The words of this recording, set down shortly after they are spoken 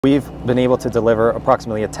We've been able to deliver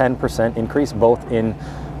approximately a 10% increase both in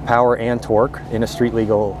power and torque in a street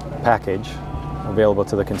legal package available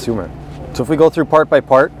to the consumer. So if we go through part by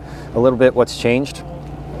part, a little bit what's changed.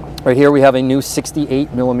 Right here we have a new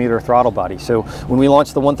 68mm throttle body. So when we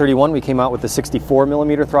launched the 131, we came out with the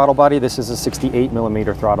 64mm throttle body. This is a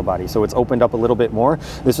 68mm throttle body. So it's opened up a little bit more.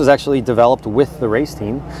 This was actually developed with the race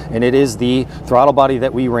team, and it is the throttle body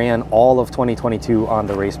that we ran all of 2022 on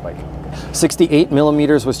the race bike.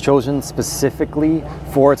 68mm was chosen specifically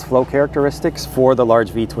for its flow characteristics for the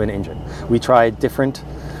large V-twin engine. We tried different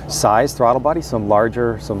size throttle bodies, some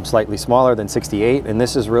larger, some slightly smaller than 68, and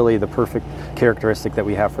this is really the perfect characteristic that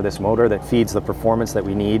we have for this motor that feeds the performance that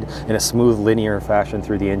we need in a smooth linear fashion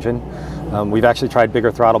through the engine. We've actually tried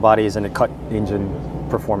bigger throttle bodies and it cut engine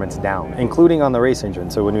performance down, including on the race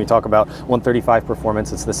engine. So when we talk about 135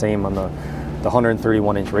 performance, it's the same on the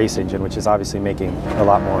 131-inch race engine, which is obviously making a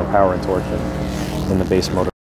lot more power and torque than the base motor.